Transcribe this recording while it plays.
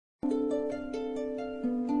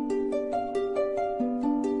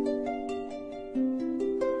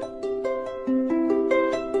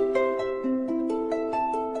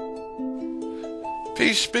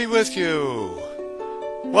Peace be with you.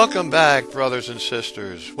 Welcome back, brothers and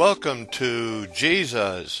sisters. Welcome to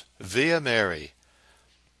Jesus via Mary,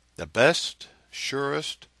 the best,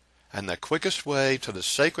 surest, and the quickest way to the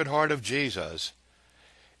Sacred Heart of Jesus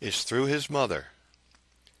is through his mother,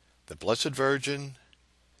 the Blessed Virgin,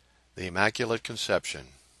 the Immaculate Conception.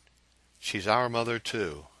 She's our mother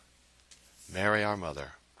too. Mary, our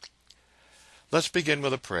mother. Let's begin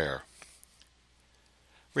with a prayer.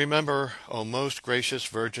 Remember, O most gracious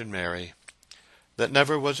Virgin Mary, that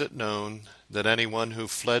never was it known that anyone who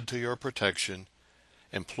fled to your protection,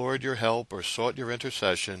 implored your help, or sought your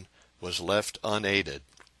intercession was left unaided.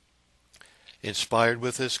 Inspired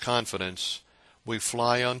with this confidence, we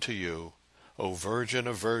fly unto you, O Virgin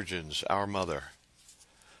of Virgins, our Mother.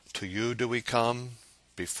 To you do we come,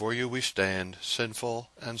 before you we stand,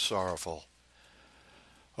 sinful and sorrowful.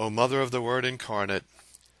 O Mother of the Word incarnate,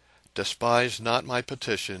 despise not my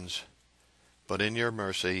petitions, but in your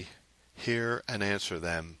mercy hear and answer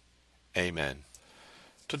them. Amen.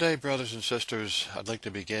 Today, brothers and sisters, I'd like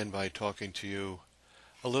to begin by talking to you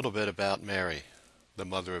a little bit about Mary, the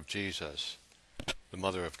mother of Jesus, the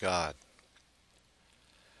mother of God.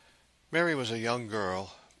 Mary was a young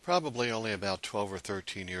girl, probably only about 12 or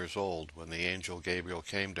 13 years old, when the angel Gabriel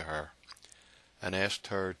came to her and asked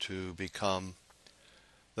her to become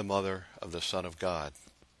the mother of the Son of God.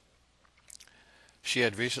 She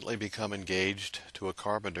had recently become engaged to a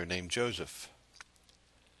carpenter named Joseph.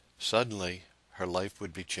 Suddenly, her life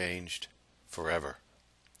would be changed forever.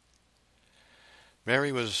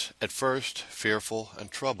 Mary was at first fearful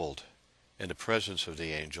and troubled in the presence of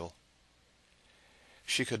the angel.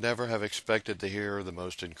 She could never have expected to hear the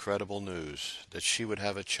most incredible news, that she would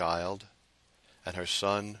have a child and her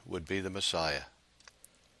son would be the Messiah.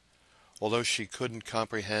 Although she couldn't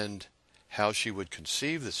comprehend how she would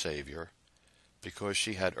conceive the Savior, because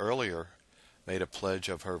she had earlier made a pledge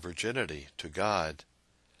of her virginity to God,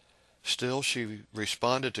 still she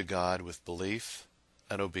responded to God with belief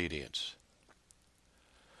and obedience.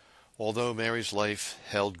 Although Mary's life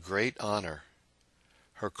held great honor,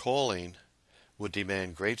 her calling would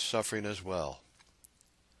demand great suffering as well.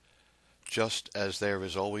 Just as there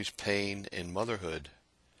is always pain in motherhood,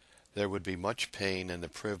 there would be much pain in the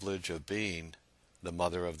privilege of being the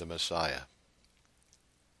mother of the Messiah.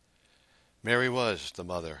 Mary was the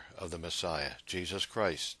mother of the Messiah, Jesus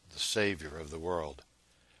Christ, the Savior of the world.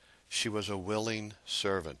 She was a willing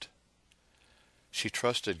servant. She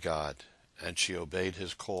trusted God, and she obeyed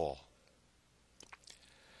his call.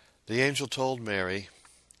 The angel told Mary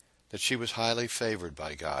that she was highly favored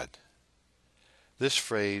by God. This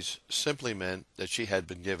phrase simply meant that she had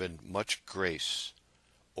been given much grace,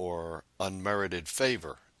 or unmerited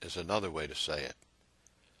favor is another way to say it,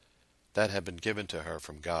 that had been given to her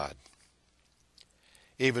from God.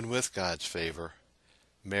 Even with God's favor,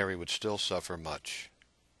 Mary would still suffer much.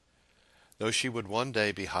 Though she would one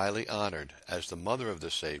day be highly honored as the mother of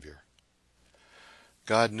the Savior,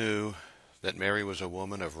 God knew that Mary was a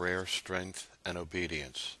woman of rare strength and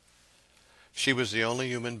obedience. She was the only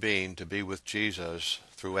human being to be with Jesus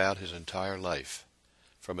throughout his entire life,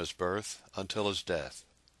 from his birth until his death.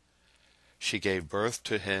 She gave birth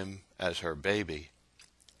to him as her baby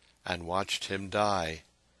and watched him die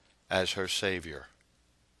as her Savior.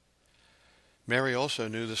 Mary also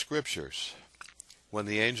knew the Scriptures. When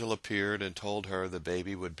the angel appeared and told her the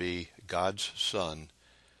baby would be God's son,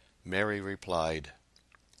 Mary replied,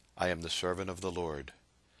 I am the servant of the Lord.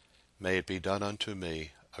 May it be done unto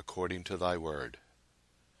me according to thy word.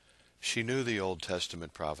 She knew the Old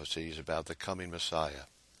Testament prophecies about the coming Messiah.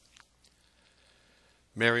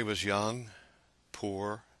 Mary was young,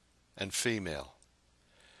 poor, and female.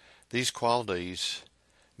 These qualities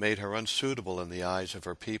made her unsuitable in the eyes of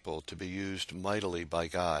her people to be used mightily by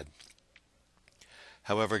God.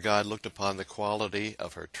 However, God looked upon the quality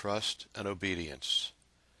of her trust and obedience.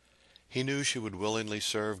 He knew she would willingly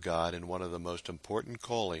serve God in one of the most important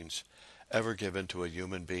callings ever given to a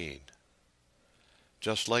human being.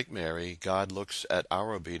 Just like Mary, God looks at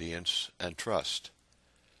our obedience and trust,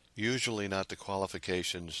 usually not the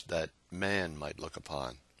qualifications that man might look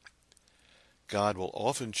upon. God will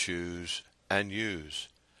often choose and use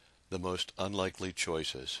the most unlikely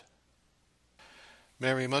choices.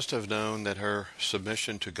 Mary must have known that her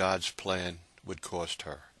submission to God's plan would cost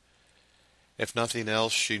her. If nothing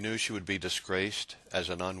else, she knew she would be disgraced as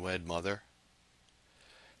an unwed mother.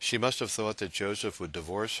 She must have thought that Joseph would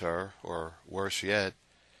divorce her, or worse yet,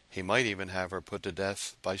 he might even have her put to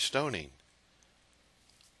death by stoning.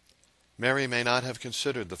 Mary may not have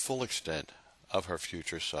considered the full extent of her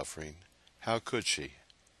future suffering. How could she?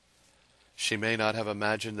 She may not have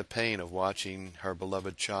imagined the pain of watching her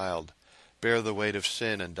beloved child bear the weight of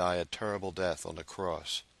sin and die a terrible death on the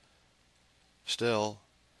cross. Still,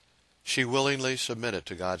 she willingly submitted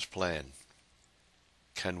to God's plan.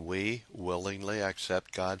 Can we willingly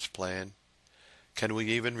accept God's plan? Can we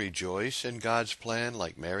even rejoice in God's plan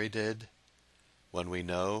like Mary did, when we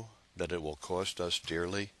know that it will cost us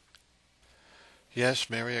dearly? Yes,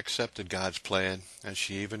 Mary accepted God's plan, and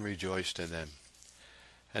she even rejoiced in them.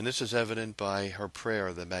 And this is evident by her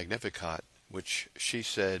prayer, the Magnificat, which she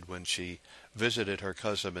said when she visited her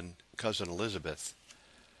cousin Elizabeth.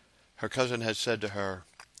 Her cousin had said to her,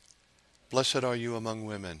 "Blessed are you among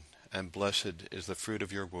women, and blessed is the fruit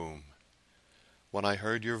of your womb. When I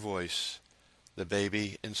heard your voice, the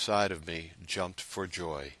baby inside of me jumped for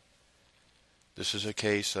joy." This is a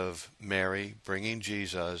case of Mary bringing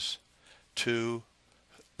Jesus to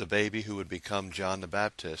the baby who would become John the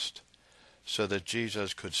Baptist, so that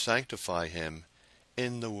Jesus could sanctify him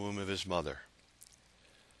in the womb of his mother.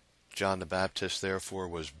 John the Baptist, therefore,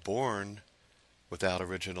 was born without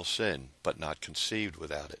original sin, but not conceived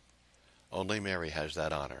without it. Only Mary has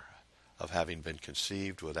that honor of having been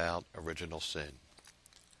conceived without original sin.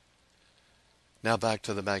 Now back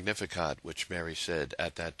to the Magnificat, which Mary said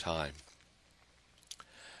at that time.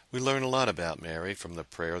 We learn a lot about Mary from the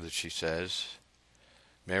prayer that she says.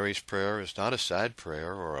 Mary's prayer is not a sad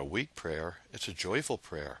prayer or a weak prayer. It's a joyful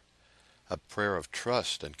prayer, a prayer of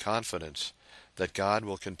trust and confidence that God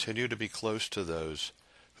will continue to be close to those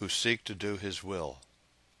who seek to do his will.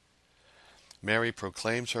 Mary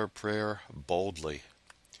proclaims her prayer boldly,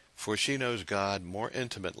 for she knows God more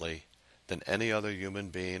intimately than any other human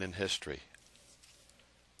being in history.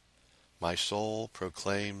 My soul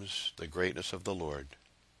proclaims the greatness of the Lord.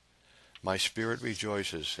 My spirit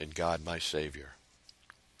rejoices in God my Savior.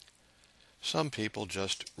 Some people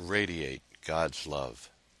just radiate God's love.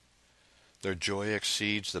 Their joy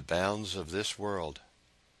exceeds the bounds of this world.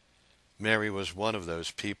 Mary was one of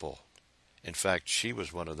those people. In fact, she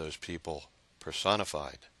was one of those people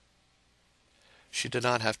personified. She did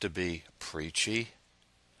not have to be preachy,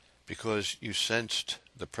 because you sensed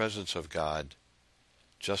the presence of God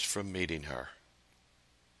just from meeting her.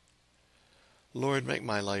 Lord, make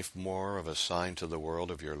my life more of a sign to the world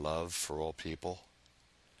of your love for all people.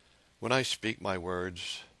 When I speak my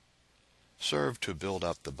words, serve to build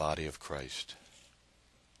up the body of Christ.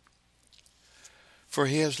 For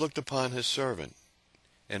he has looked upon his servant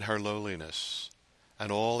in her lowliness,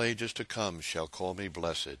 and all ages to come shall call me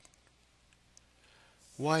blessed.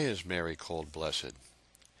 Why is Mary called blessed?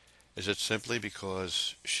 Is it simply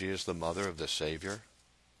because she is the mother of the Savior?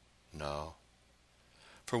 No.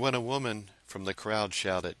 For when a woman from the crowd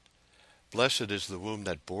shouted, "Blessed is the womb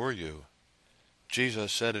that bore you,"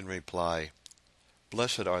 Jesus said in reply,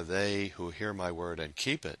 "Blessed are they who hear my word and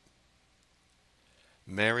keep it."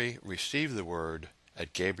 Mary received the word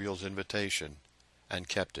at Gabriel's invitation and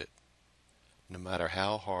kept it, no matter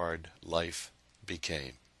how hard life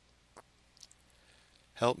became.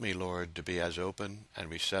 Help me, Lord, to be as open and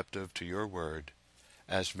receptive to your word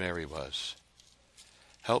as Mary was.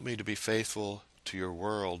 Help me to be faithful to your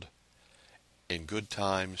word in good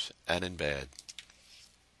times and in bad.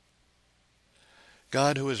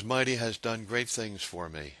 God, who is mighty, has done great things for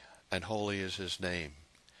me, and holy is his name.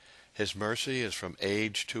 His mercy is from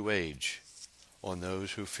age to age on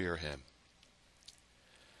those who fear him.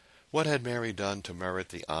 What had Mary done to merit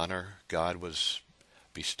the honor God was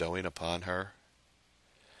bestowing upon her?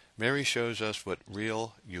 Mary shows us what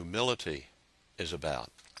real humility is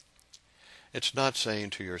about. It's not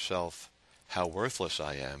saying to yourself, "How worthless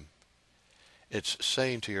I am." It's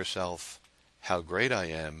saying to yourself, "How great I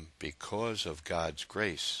am because of God's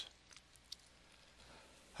grace."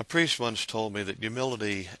 A priest once told me that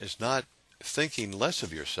humility is not thinking less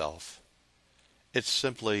of yourself. It's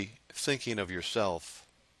simply thinking of yourself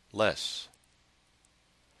less.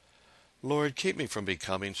 Lord, keep me from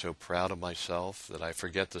becoming so proud of myself that I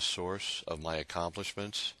forget the source of my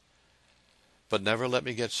accomplishments, but never let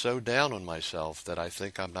me get so down on myself that I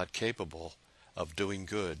think I'm not capable of doing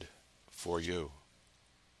good for you.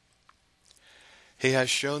 He has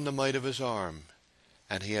shown the might of his arm,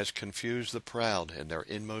 and he has confused the proud in their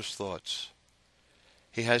inmost thoughts.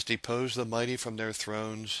 He has deposed the mighty from their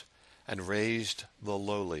thrones and raised the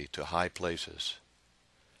lowly to high places.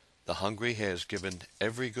 The hungry he has given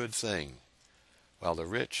every good thing, while the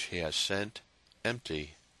rich he has sent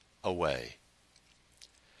empty away.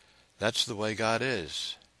 That's the way God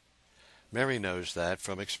is. Mary knows that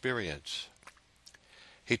from experience.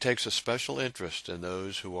 He takes a special interest in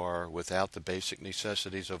those who are without the basic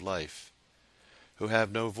necessities of life, who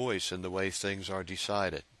have no voice in the way things are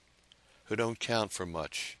decided, who don't count for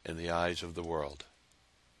much in the eyes of the world.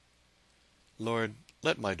 Lord,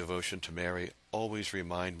 Let my devotion to Mary always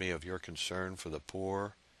remind me of your concern for the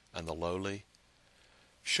poor and the lowly.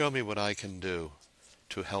 Show me what I can do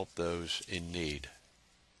to help those in need.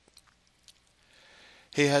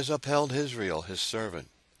 He has upheld Israel, his servant,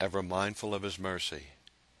 ever mindful of his mercy,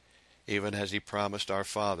 even as he promised our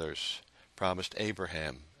fathers, promised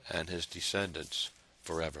Abraham and his descendants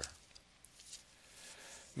forever.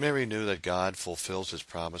 Mary knew that God fulfills his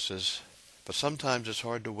promises, but sometimes it's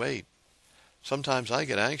hard to wait. Sometimes I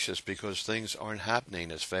get anxious because things aren't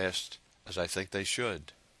happening as fast as I think they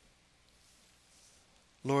should.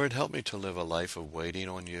 Lord, help me to live a life of waiting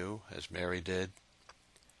on you, as Mary did.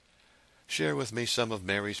 Share with me some of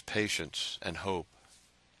Mary's patience and hope,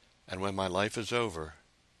 and when my life is over,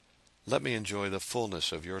 let me enjoy the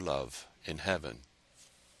fullness of your love in heaven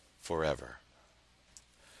forever.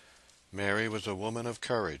 Mary was a woman of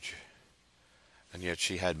courage, and yet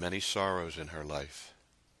she had many sorrows in her life.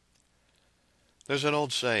 There's an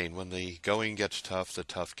old saying, when the going gets tough, the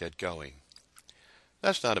tough get going.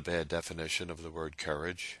 That's not a bad definition of the word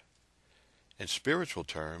courage. In spiritual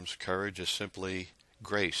terms, courage is simply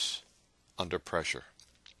grace under pressure.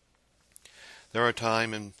 There are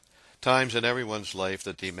times in everyone's life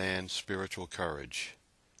that demand spiritual courage.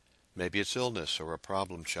 Maybe it's illness or a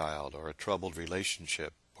problem child or a troubled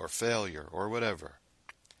relationship or failure or whatever.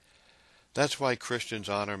 That's why Christians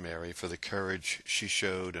honor Mary for the courage she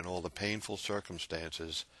showed in all the painful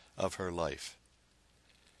circumstances of her life.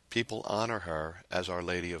 People honor her as Our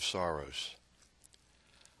Lady of Sorrows.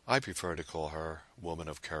 I prefer to call her Woman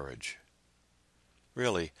of Courage.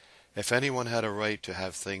 Really, if anyone had a right to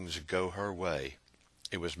have things go her way,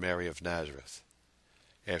 it was Mary of Nazareth.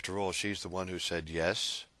 After all, she's the one who said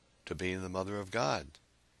yes to being the Mother of God.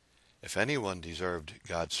 If anyone deserved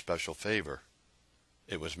God's special favor,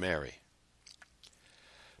 it was Mary.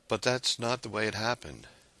 But that's not the way it happened.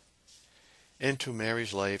 Into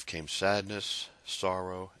Mary's life came sadness,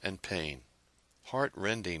 sorrow, and pain,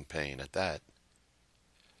 heart-rending pain at that.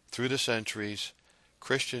 Through the centuries,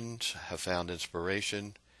 Christians have found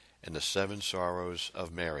inspiration in the 7 sorrows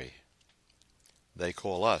of Mary. They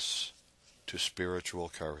call us to spiritual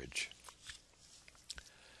courage.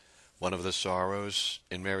 One of the sorrows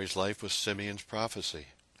in Mary's life was Simeon's prophecy.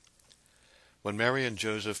 When Mary and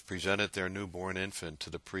Joseph presented their newborn infant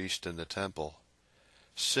to the priest in the temple,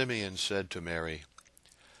 Simeon said to Mary,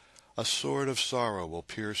 "A sword of sorrow will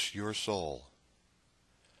pierce your soul."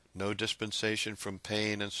 No dispensation from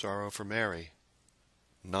pain and sorrow for Mary.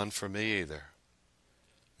 None for me either.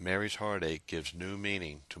 Mary's heartache gives new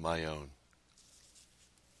meaning to my own.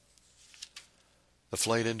 The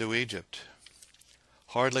flight into Egypt.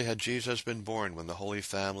 Hardly had Jesus been born when the Holy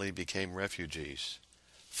Family became refugees,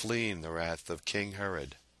 fleeing the wrath of King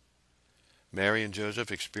Herod. Mary and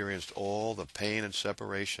Joseph experienced all the pain and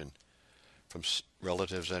separation from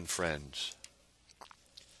relatives and friends.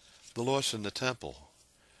 The loss in the temple,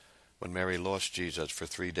 when Mary lost Jesus for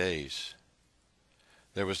 3 days.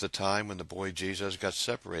 There was the time when the boy Jesus got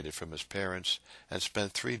separated from his parents and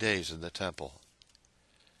spent 3 days in the temple.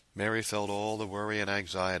 Mary felt all the worry and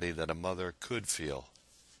anxiety that a mother could feel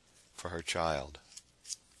for her child.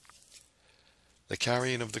 The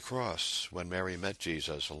carrying of the cross when Mary met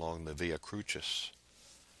Jesus along the Via Crucis.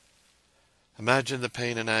 Imagine the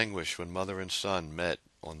pain and anguish when mother and son met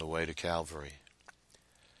on the way to Calvary.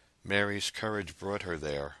 Mary's courage brought her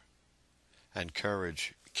there, and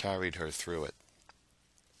courage carried her through it.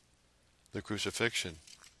 The crucifixion.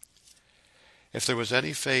 If there was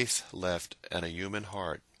any faith left in a human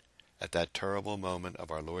heart at that terrible moment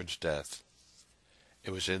of our Lord's death,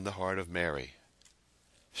 it was in the heart of Mary,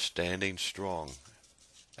 standing strong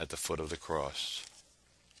at the foot of the cross.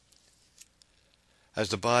 As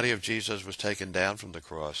the body of Jesus was taken down from the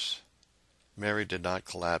cross, Mary did not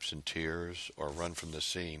collapse in tears or run from the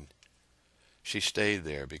scene. She stayed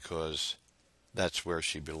there because that's where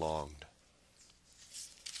she belonged.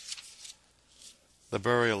 The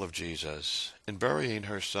burial of Jesus. In burying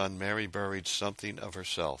her son, Mary buried something of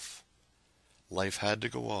herself. Life had to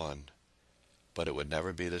go on, but it would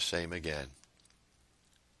never be the same again.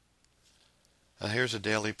 Now here's a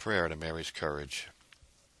daily prayer to Mary's courage.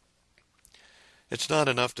 It's not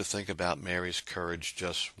enough to think about Mary's courage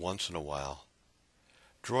just once in a while.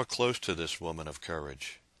 Draw close to this woman of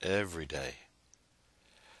courage every day.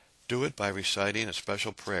 Do it by reciting a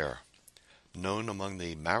special prayer, known among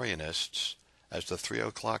the Marianists as the 3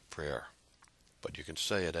 o'clock prayer, but you can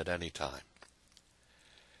say it at any time.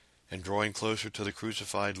 In drawing closer to the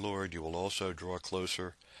crucified Lord, you will also draw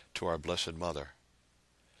closer to our Blessed Mother.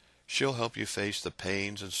 She'll help you face the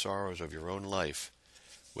pains and sorrows of your own life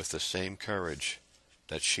with the same courage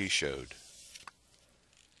that she showed.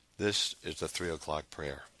 This is the 3 o'clock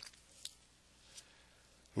prayer.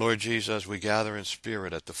 Lord Jesus, we gather in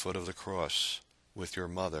spirit at the foot of the cross with your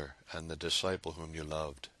mother and the disciple whom you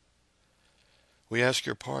loved. We ask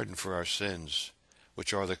your pardon for our sins,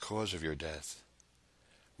 which are the cause of your death.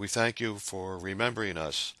 We thank you for remembering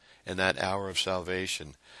us in that hour of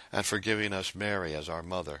salvation and for giving us Mary as our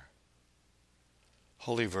mother.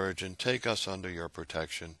 Holy Virgin, take us under your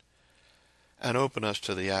protection and open us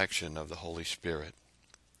to the action of the Holy Spirit.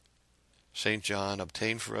 St. John,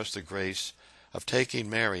 obtain for us the grace of taking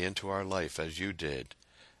Mary into our life as you did,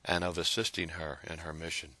 and of assisting her in her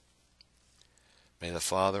mission. May the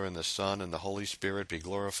Father and the Son and the Holy Spirit be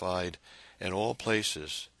glorified in all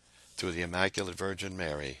places through the Immaculate Virgin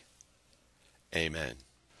Mary. Amen.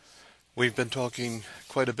 We've been talking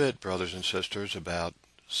quite a bit, brothers and sisters, about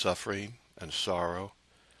suffering and sorrow,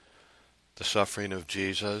 the suffering of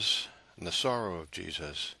Jesus and the sorrow of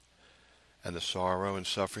Jesus, and the sorrow and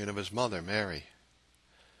suffering of his mother, Mary.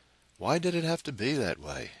 Why did it have to be that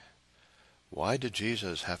way? Why did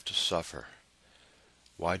Jesus have to suffer?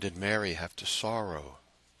 Why did Mary have to sorrow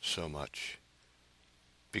so much?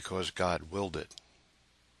 Because God willed it.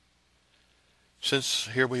 Since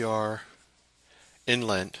here we are in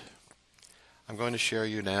Lent, I'm going to share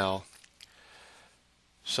you now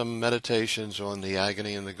some meditations on the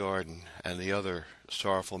agony in the garden and the other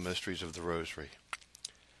sorrowful mysteries of the Rosary.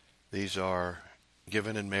 These are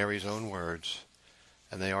given in Mary's own words,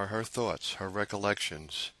 and they are her thoughts, her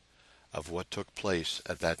recollections of what took place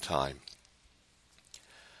at that time.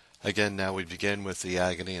 Again, now we begin with the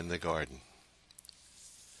agony in the garden.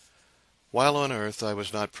 While on earth I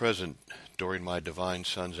was not present during my divine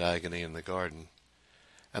Son's agony in the garden,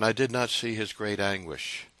 and I did not see his great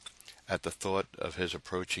anguish at the thought of his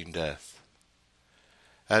approaching death.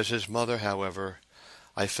 As his mother, however,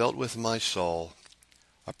 I felt with my soul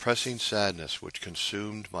a pressing sadness which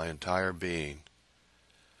consumed my entire being.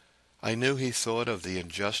 I knew he thought of the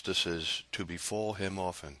injustices to befall him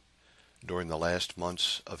often during the last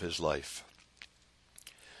months of his life.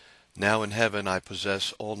 Now in heaven I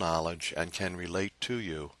possess all knowledge and can relate to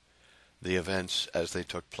you the events as they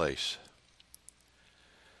took place.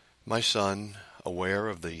 My son, aware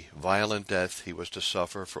of the violent death he was to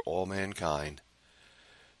suffer for all mankind,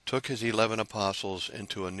 took his 11 apostles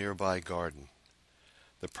into a nearby garden,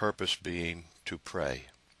 the purpose being to pray.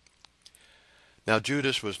 Now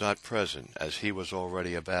Judas was not present, as he was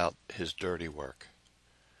already about his dirty work.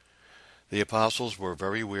 The apostles were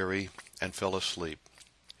very weary and fell asleep,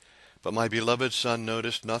 but my beloved son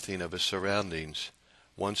noticed nothing of his surroundings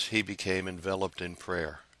once he became enveloped in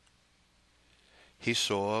prayer. He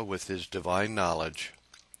saw with his divine knowledge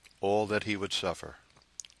all that he would suffer.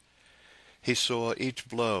 He saw each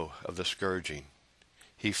blow of the scourging.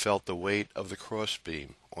 He felt the weight of the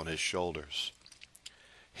crossbeam on his shoulders.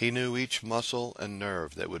 He knew each muscle and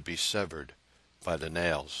nerve that would be severed by the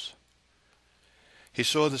nails. He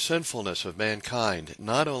saw the sinfulness of mankind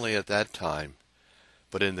not only at that time,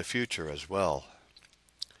 but in the future as well.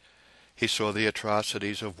 He saw the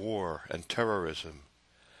atrocities of war and terrorism,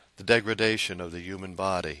 the degradation of the human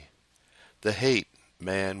body, the hate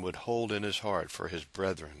man would hold in his heart for his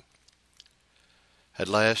brethren. At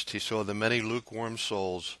last he saw the many lukewarm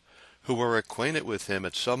souls who were acquainted with him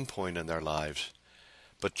at some point in their lives,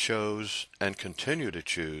 but chose and continue to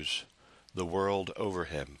choose the world over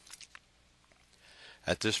him.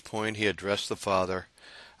 At this point he addressed the Father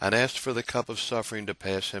and asked for the cup of suffering to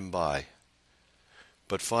pass him by.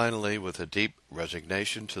 But finally, with a deep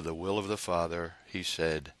resignation to the will of the Father, he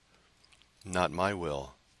said, "Not my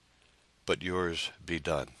will, but yours be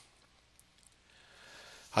done."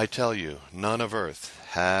 I tell you, none of earth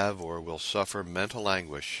have or will suffer mental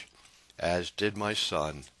anguish as did my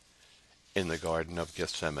son in the Garden of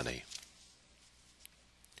Gethsemane.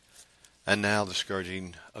 And now the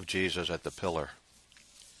scourging of Jesus at the pillar.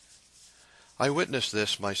 I witnessed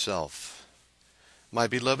this myself. My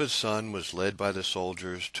beloved son was led by the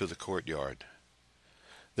soldiers to the courtyard.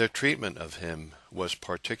 Their treatment of him was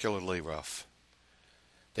particularly rough.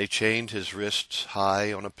 They chained his wrists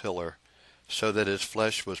high on a pillar so that his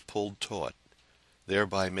flesh was pulled taut,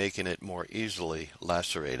 thereby making it more easily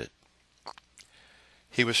lacerated.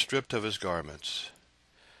 He was stripped of his garments.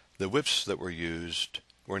 The whips that were used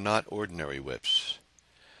were not ordinary whips.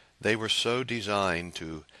 They were so designed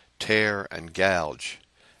to tear and gouge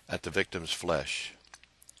at the victim's flesh.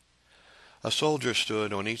 A soldier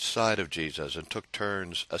stood on each side of Jesus and took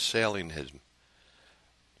turns assailing him,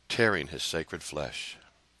 tearing his sacred flesh.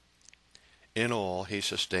 In all, he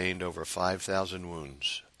sustained over 5,000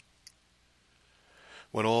 wounds.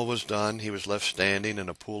 When all was done, he was left standing in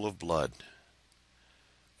a pool of blood.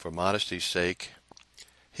 For modesty's sake,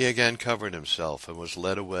 He again covered himself and was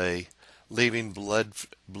led away, leaving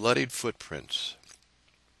bloodied footprints.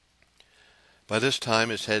 By this time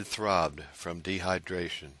his head throbbed from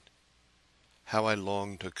dehydration. How I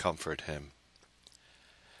longed to comfort him.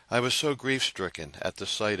 I was so grief-stricken at the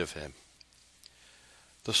sight of him.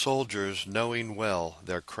 The soldiers, knowing well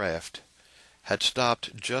their craft, had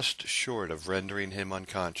stopped just short of rendering him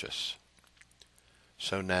unconscious.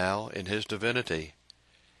 So now, in his divinity,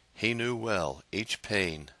 he knew well each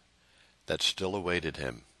pain that still awaited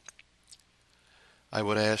him. I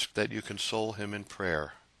would ask that you console him in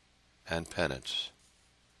prayer and penance.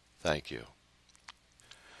 Thank you.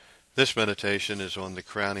 This meditation is on the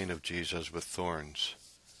crowning of Jesus with thorns.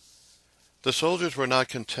 The soldiers were not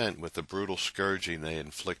content with the brutal scourging they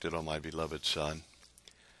inflicted on my beloved Son.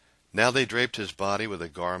 Now they draped his body with a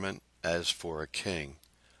garment as for a king,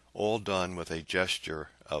 all done with a gesture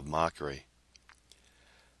of mockery.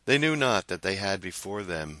 They knew not that they had before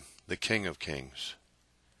them the King of Kings.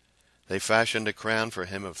 They fashioned a crown for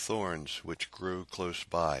him of thorns, which grew close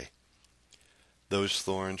by. Those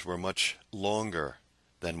thorns were much longer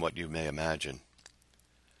than what you may imagine.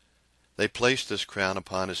 They placed this crown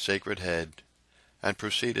upon his sacred head and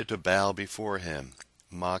proceeded to bow before him,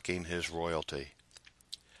 mocking his royalty.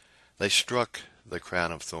 They struck the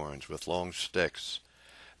crown of thorns with long sticks,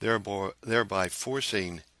 thereby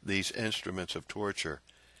forcing these instruments of torture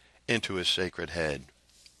into his sacred head.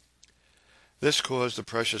 This caused the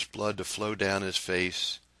precious blood to flow down his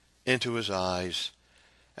face, into his eyes,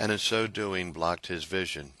 and in so doing blocked his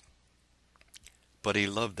vision. But he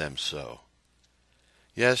loved them so.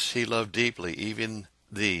 Yes, he loved deeply even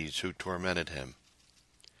these who tormented him.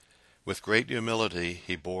 With great humility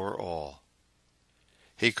he bore all.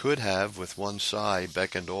 He could have, with one sigh,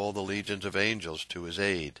 beckoned all the legions of angels to his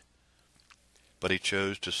aid, but he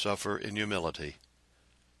chose to suffer in humility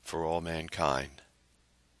for all mankind.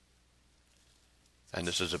 And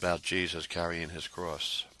this is about Jesus carrying his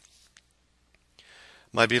cross.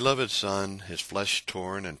 My beloved Son, his flesh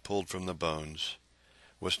torn and pulled from the bones,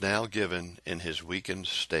 was now given in his weakened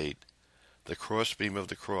state the crossbeam of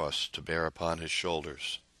the cross to bear upon his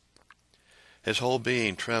shoulders. His whole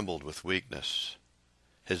being trembled with weakness.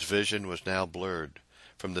 His vision was now blurred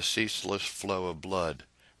from the ceaseless flow of blood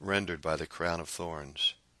rendered by the crown of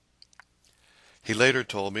thorns. He later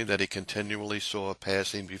told me that he continually saw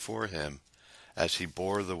passing before him, as he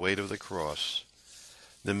bore the weight of the cross,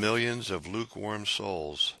 the millions of lukewarm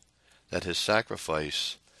souls that his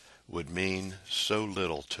sacrifice would mean so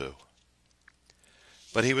little to.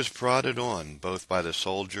 But he was prodded on both by the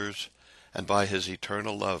soldiers and by his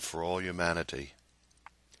eternal love for all humanity.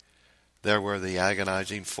 There were the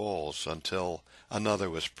agonizing falls until another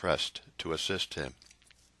was pressed to assist him.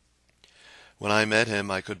 When I met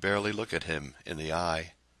him, I could barely look at him in the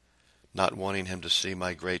eye, not wanting him to see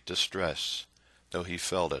my great distress, though he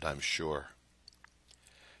felt it, I'm sure.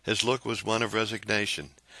 His look was one of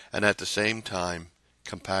resignation, and at the same time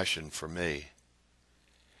compassion for me.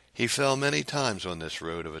 He fell many times on this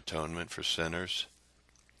road of atonement for sinners,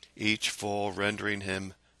 each fall rendering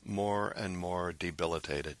him more and more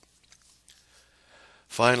debilitated.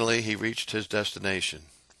 Finally he reached his destination.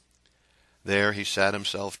 There he sat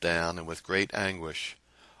himself down and with great anguish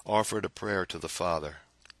offered a prayer to the Father.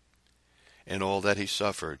 In all that he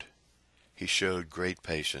suffered, he showed great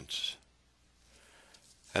patience.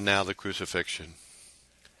 And now the crucifixion.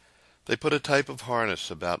 They put a type of harness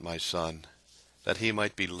about my Son, that he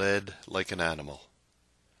might be led like an animal.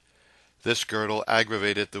 This girdle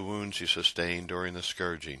aggravated the wounds he sustained during the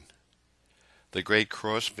scourging. The great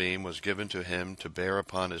crossbeam was given to him to bear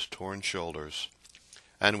upon his torn shoulders,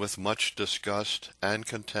 and with much disgust and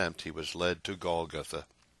contempt he was led to Golgotha.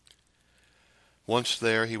 Once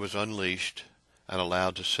there he was unleashed and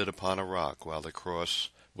allowed to sit upon a rock while the cross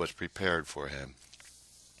was prepared for him.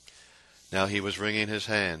 Now he was wringing his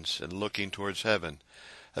hands and looking towards heaven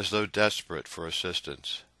as though desperate for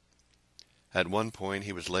assistance. At one point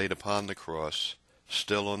he was laid upon the cross,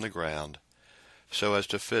 still on the ground, so as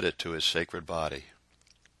to fit it to his sacred body.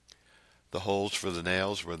 The holes for the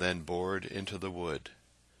nails were then bored into the wood.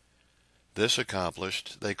 This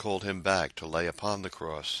accomplished, they called him back to lay upon the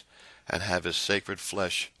cross and have his sacred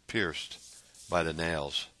flesh pierced by the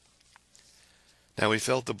nails. Now he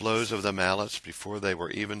felt the blows of the mallets before they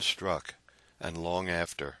were even struck, and long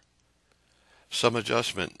after. Some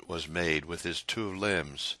adjustment was made with his two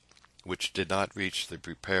limbs, which did not reach the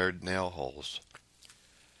prepared nail holes.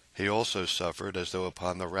 He also suffered as though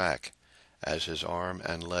upon the rack, as his arm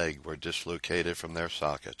and leg were dislocated from their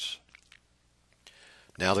sockets.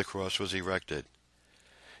 Now the cross was erected.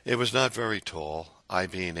 It was not very tall, I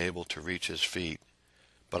being able to reach his feet,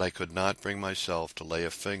 but I could not bring myself to lay a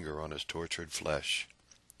finger on his tortured flesh.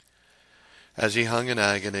 As he hung in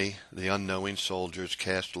agony, the unknowing soldiers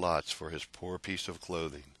cast lots for his poor piece of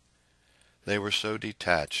clothing. They were so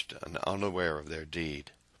detached and unaware of their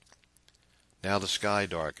deed. Now the sky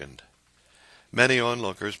darkened. Many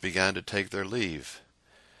onlookers began to take their leave.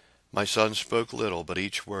 My son spoke little, but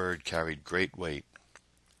each word carried great weight.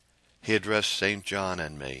 He addressed St. John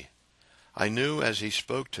and me. I knew as he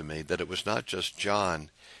spoke to me that it was not just John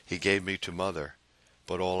he gave me to mother,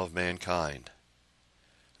 but all of mankind.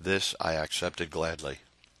 This I accepted gladly.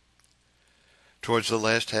 Towards the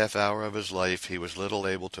last half hour of his life he was little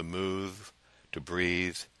able to move, to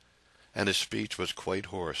breathe, and his speech was quite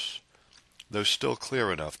hoarse, though still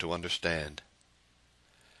clear enough to understand.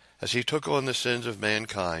 As he took on the sins of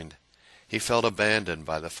mankind, he felt abandoned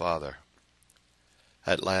by the Father.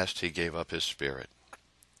 At last he gave up his spirit.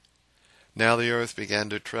 Now the earth began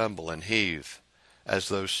to tremble and heave, as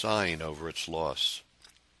though sighing over its loss.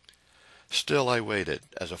 Still I waited,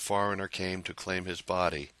 as a foreigner came to claim his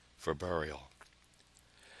body for burial.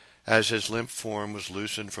 As his limp form was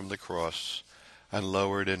loosened from the cross and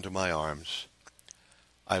lowered into my arms,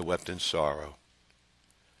 I wept in sorrow.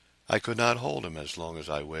 I could not hold him as long as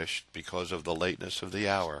I wished because of the lateness of the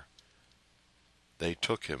hour. They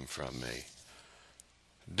took him from me.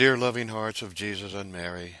 Dear loving hearts of Jesus and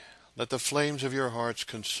Mary, let the flames of your hearts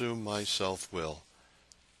consume my self-will.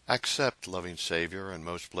 Accept, loving Savior and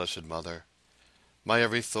most blessed Mother, my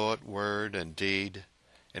every thought, word, and deed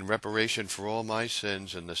in reparation for all my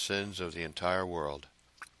sins and the sins of the entire world.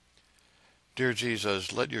 Dear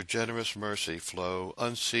Jesus, let your generous mercy flow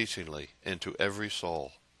unceasingly into every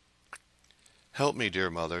soul. Help me, dear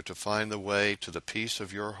Mother, to find the way to the peace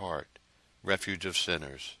of your heart, refuge of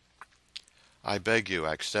sinners. I beg you,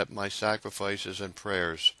 accept my sacrifices and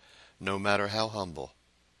prayers, no matter how humble.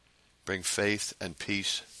 Bring faith and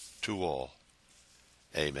peace to all.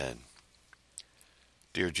 Amen.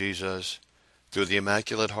 Dear Jesus, through the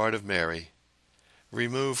Immaculate Heart of Mary,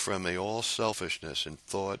 remove from me all selfishness in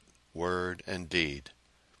thought, word, and deed.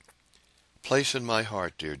 Place in my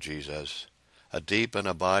heart, dear Jesus, a deep and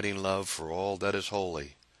abiding love for all that is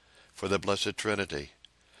holy, for the Blessed Trinity,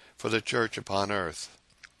 for the Church upon earth,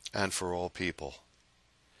 and for all people.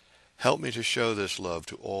 Help me to show this love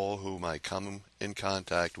to all whom I come in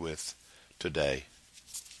contact with today.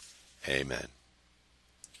 Amen.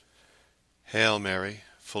 Hail Mary,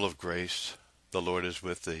 full of grace, the Lord is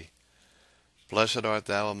with thee. Blessed art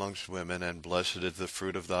thou amongst women, and blessed is the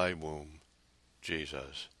fruit of thy womb,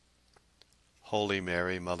 Jesus. Holy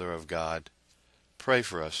Mary, Mother of God, pray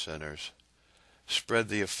for us sinners. Spread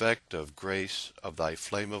the effect of grace of thy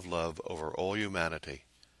flame of love over all humanity,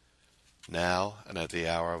 now and at the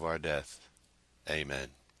hour of our death. Amen.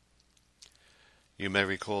 You may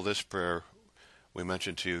recall this prayer we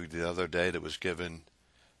mentioned to you the other day that was given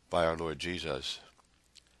by our Lord Jesus.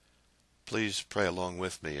 Please pray along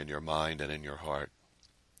with me in your mind and in your heart.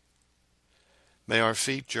 May our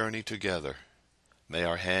feet journey together. May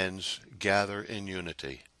our hands gather in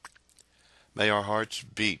unity. May our hearts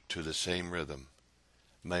beat to the same rhythm.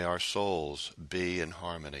 May our souls be in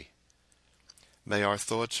harmony. May our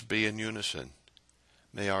thoughts be in unison.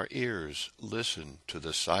 May our ears listen to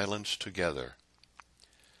the silence together.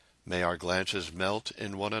 May our glances melt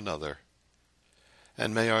in one another.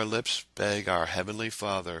 And may our lips beg our Heavenly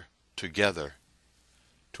Father together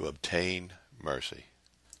to obtain mercy.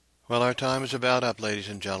 Well, our time is about up, ladies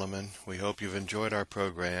and gentlemen. We hope you've enjoyed our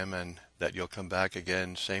program and that you'll come back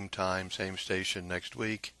again, same time, same station next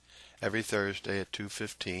week, every Thursday at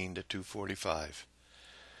 2:15 to 2:45.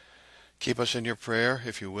 Keep us in your prayer,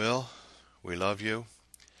 if you will. We love you,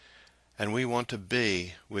 and we want to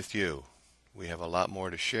be with you. We have a lot more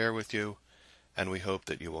to share with you, and we hope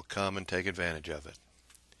that you will come and take advantage of it.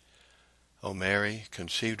 O Mary,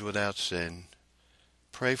 conceived without sin,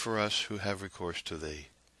 pray for us who have recourse to thee.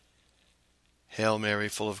 Hail Mary,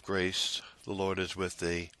 full of grace, the Lord is with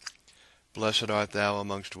thee. Blessed art thou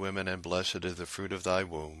amongst women, and blessed is the fruit of thy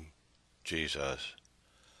womb, Jesus.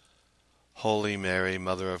 Holy Mary,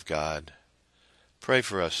 Mother of God, pray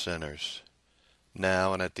for us sinners,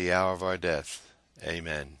 now and at the hour of our death.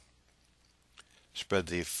 Amen. Spread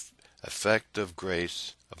the effect of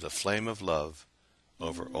grace of the flame of love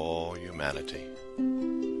over all humanity.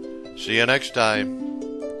 See you next time.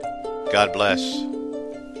 God bless.